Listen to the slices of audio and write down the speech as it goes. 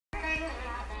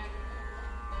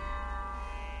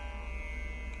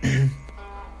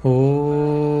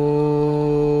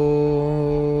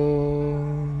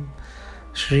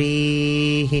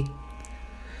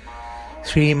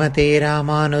ஸ்ரீமதே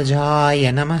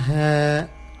ராமானுஜாய நமஹ.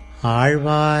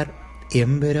 ஆழ்வார்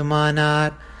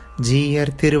எம்பெருமானார்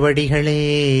ஜீயர் திருவடிகளே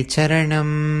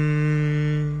சரணம்.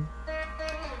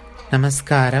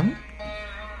 நமஸ்காரம்.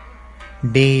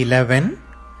 Day-11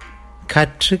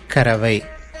 கற்றுக்கரவை.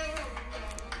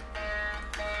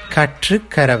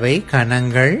 கற்றுக்கரவை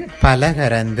கணங்கள்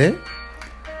பலகரந்து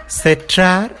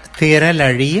செற்றார்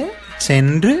திரளழிய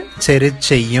சென்று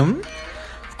செருச்செய்யும்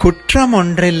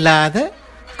குற்றமொன்றில்லாத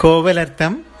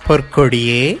கோவலர்த்தம்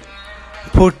பொற்கொடியே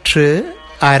புற்று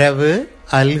அரவு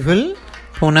அல்குல்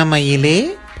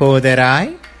புனமையிலே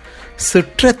போதராய்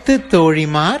சுற்றத்து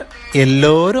தோழிமார்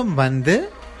எல்லோரும்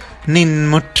வந்து நின்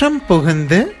முற்றம்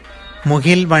புகுந்து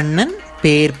முகில்வண்ணன்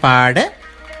பேர் பாட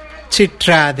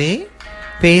சிற்றாதே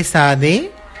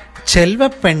பேசாதே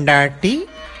செல்வப் பெண்டாட்டி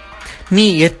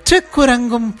நீ எற்ற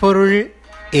குரங்கும் பொருள்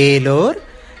ஏலோர்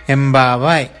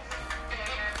எம்பாவாய்.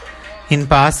 In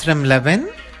Pastram 11,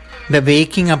 the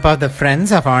waking up of the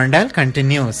friends of Andal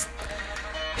continues.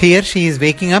 Here she is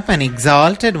waking up an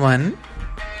exalted one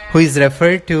who is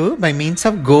referred to by means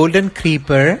of golden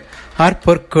creeper or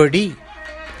porkodi,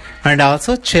 and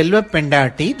also Chelva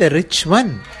Pendati, the rich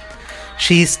one.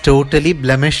 She is totally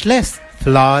blemishless,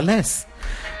 flawless,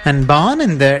 and born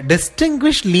in the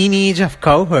distinguished lineage of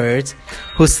cowherds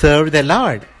who served the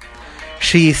Lord.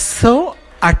 She is so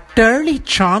utterly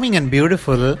charming and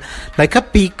beautiful, like a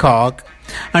peacock,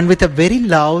 and with a very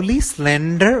lovely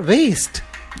slender waist,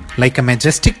 like a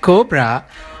majestic cobra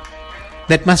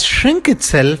that must shrink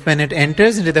itself when it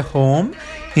enters into the home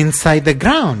inside the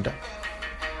ground.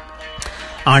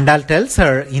 Andal tells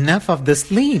her, enough of this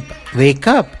sleep, wake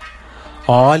up.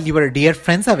 All your dear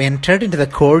friends have entered into the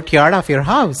courtyard of your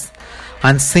house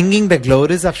and singing the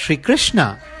glories of Sri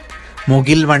Krishna.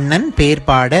 Mugilvannan per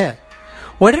pada.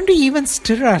 Why don't you even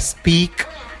stir or speak?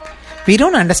 We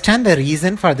don't understand the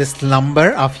reason for this slumber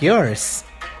of yours.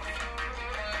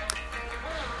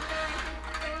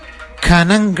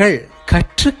 Kanangal.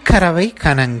 Katrukaravai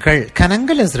kanangal.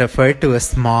 Kanangal is referred to as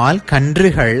small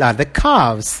kandrugal or the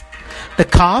calves. The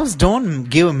calves don't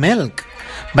give milk,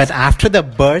 but after the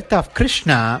birth of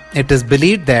Krishna, it is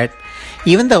believed that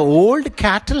even the old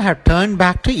cattle have turned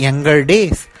back to younger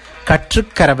days.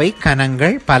 Katrukaravai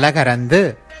kanangal palagarandu.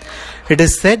 It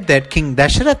is said that King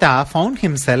Dasharatha found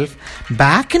himself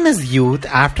back in his youth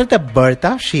after the birth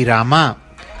of Sri Rama.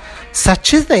 Such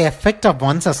is the effect of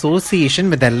one's association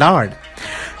with the Lord.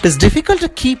 It is difficult to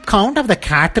keep count of the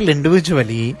cattle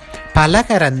individually.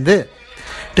 Palagarandu.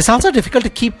 It is also difficult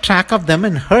to keep track of them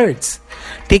in herds.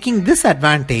 Taking this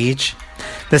advantage,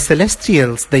 the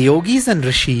celestials, the yogis and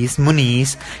rishis,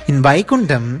 munis, in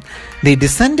Vaikundam, they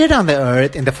descended on the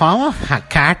earth in the form of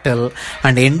cattle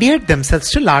and endeared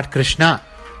themselves to Lord Krishna.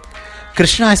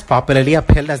 Krishna is popularly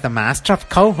upheld as the master of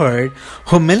cowherd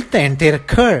who milked the entire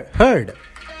herd.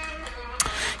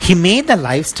 He made the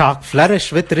livestock flourish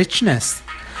with richness.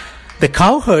 The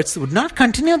cowherds would not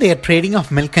continue their trading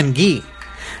of milk and ghee.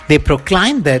 They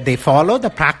proclaimed that they follow the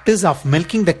practice of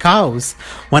milking the cows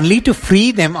only to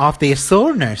free them of their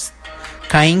soreness.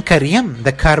 Kainkaryam,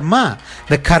 the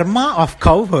karma of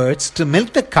cowherds to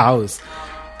milk the cows.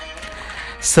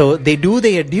 So they do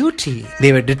their duty.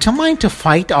 They were determined to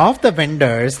fight off the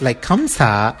vendors like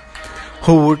Kamsa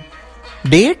who would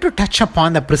dare to touch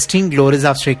upon the pristine glories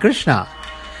of Sri Krishna.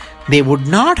 They would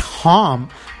not harm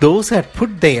those who had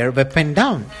put their weapon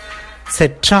down.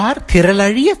 Setrar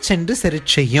thiralaliya chendu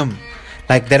sericheyum,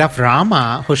 like that of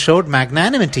Rama who showed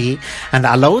magnanimity and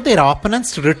allowed their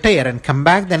opponents to retire and come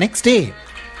back the next day.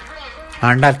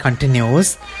 Andal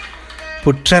continues,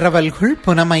 Putraravalgul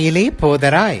punamayile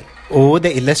podarai. Oh,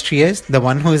 the illustrious, the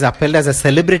one who is upheld as a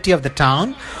celebrity of the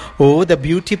town. Oh, the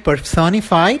beauty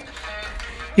personified.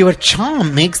 Your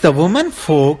charm makes the women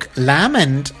folk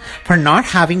lament for not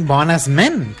having born as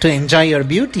men to enjoy your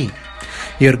beauty.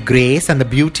 Your grace and the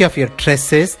beauty of your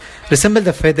tresses resemble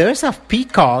the feathers of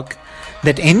peacock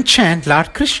that enchant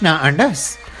Lord Krishna and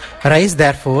us. Rise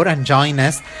therefore and join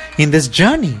us in this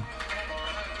journey.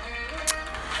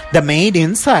 The maid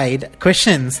inside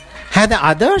questions, have the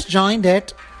others joined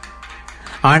it?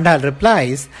 Andal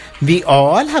replies, we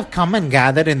all have come and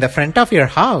gathered in the front of your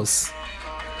house.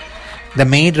 The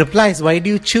maid replies, why do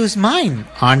you choose mine?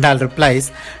 Andal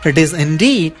replies, it is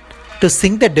indeed to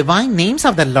sing the divine names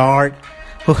of the Lord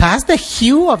who has the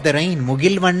hue of the rain,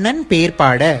 Mugilvannan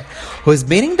Perpada, who is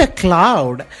bearing the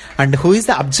cloud and who is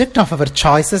the object of our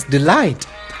choicest delight.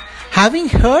 Having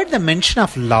heard the mention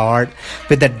of Lord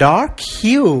with the dark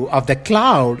hue of the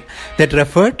cloud that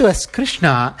referred to as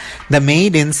Krishna, the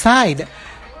maid inside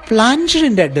plunged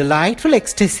into a delightful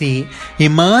ecstasy,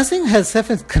 immersing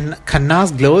herself in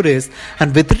Kanna's glories,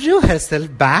 and withdrew herself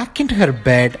back into her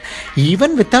bed,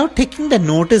 even without taking the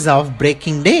notice of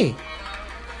breaking day.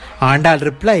 Andal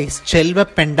replies, Chelva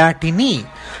Pendatini,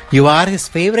 you are his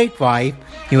favorite wife.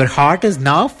 Your heart is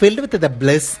now filled with the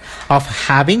bliss of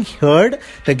having heard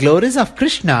the glories of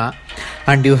Krishna,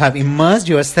 and you have immersed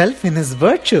yourself in his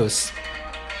virtues.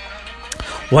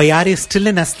 Why are you still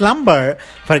in a slumber,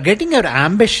 forgetting your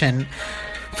ambition,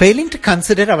 failing to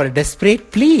consider our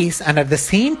desperate pleas, and at the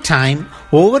same time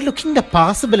overlooking the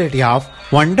possibility of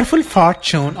wonderful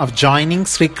fortune of joining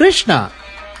Sri Krishna?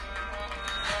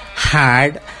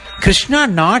 Had Krishna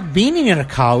not been in your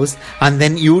house, and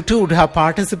then you too would have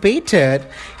participated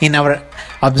in our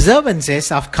observances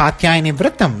of Katyayani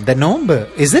Vratam, the Nombu,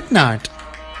 is it not?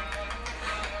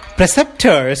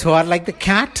 Preceptors who are like the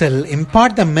cattle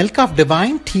impart the milk of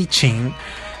divine teaching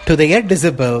to their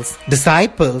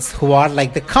disciples who are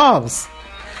like the cows.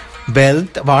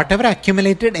 Wealth, whatever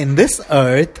accumulated in this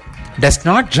earth, does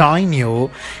not join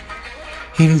you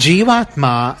in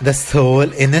Jivatma, the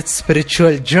soul, in its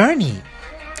spiritual journey.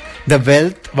 The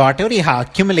wealth, whatever you have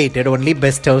accumulated, only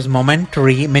bestows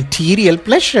momentary material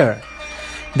pleasure.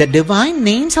 The divine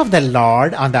names of the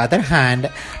Lord, on the other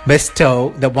hand,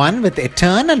 bestow the one with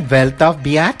eternal wealth of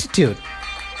beatitude.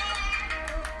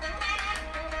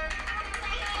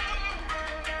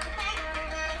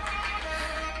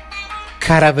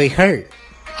 Karavaigal,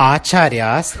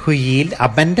 Acharyas who yield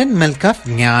abundant milk of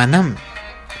Jnanam.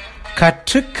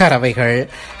 Katru Karavaigal,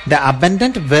 the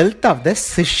abundant wealth of the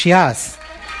Sishyas,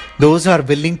 those who are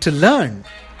willing to learn.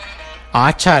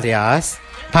 Acharyas,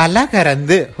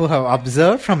 Palakarandu, who have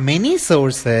observed from many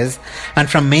sources and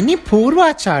from many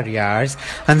Purvacharyas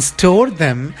and stored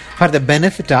them for the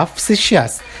benefit of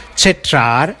Sishyas.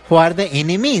 Chetrar, who are the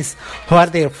enemies, who are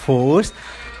their foes,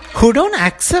 who don't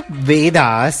accept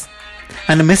Vedas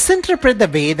and misinterpret the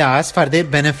Vedas for their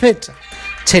benefit.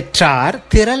 Chetrar,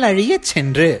 Tiralariya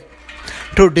Chendru,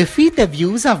 to defeat the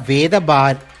views of Veda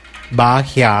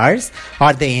Bhahyars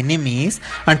or the enemies,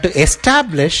 and to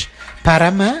establish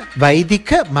Parama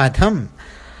Vaidika Madham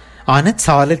on its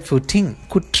solid footing.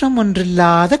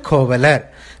 Kutramundrillada Kovalar.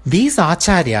 These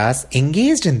Acharyas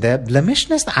engaged in the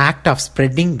blemishless act of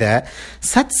spreading the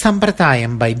Sat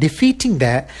Sampradayam by defeating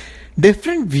the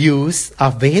different views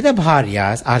of Veda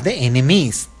Bharyas are the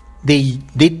enemies. They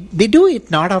do it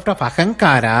not out of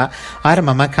Ahankara or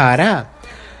Mamakara,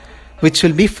 which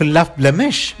will be full of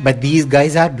blemish, but these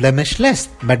guys are blemishless,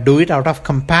 but do it out of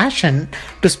compassion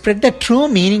to spread the true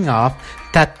meaning of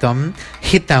Tattvam,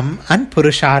 Hitam and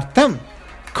Purushartham.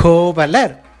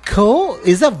 Kovalar. Ko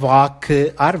is a Vak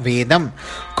or Vedam.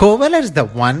 Kovalar is the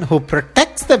one who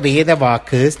protects the Veda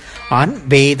Vakas on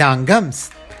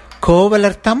Vedangams.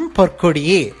 Kovalartham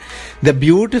Porkodiye, the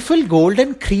beautiful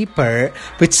golden creeper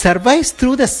which survives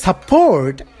through the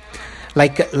support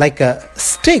like a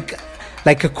stick,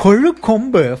 like a kollu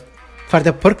kombu for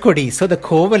the Purkodi. So the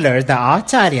Kovalars, the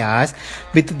Acharyas,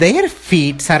 with their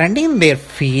feet, surrounding their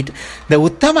feet, the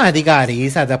Uttama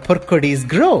Adhigaris or the Purkodis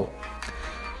grow.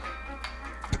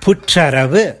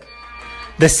 Putraravu,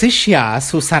 the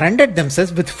Sishyas who surrendered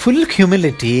themselves with full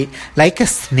humility like a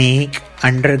snake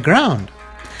underground.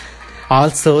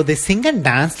 Also, they sing and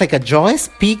dance like a joyous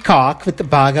peacock with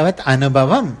Bhagavat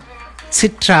Anubhavam.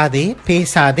 Citrade,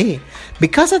 Pesade.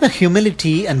 Because of the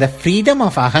humility and the freedom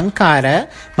of Ahankara,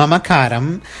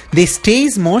 Mamakaram, they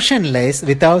stays motionless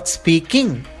without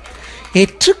speaking.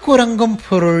 Etru Kurangum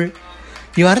Purul.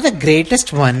 You are the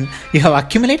greatest one. You have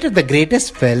accumulated the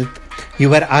greatest wealth.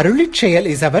 Your Arulichayal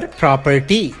is our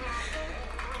property.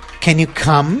 Can you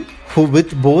come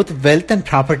with both wealth and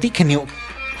property?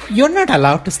 You're not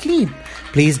allowed to sleep.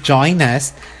 Please join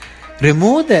us.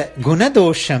 Remove the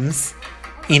Gunadoshams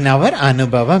in our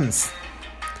Anubhavams.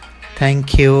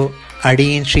 Thank you.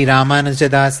 Adin Sri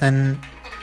Ramanujadasan.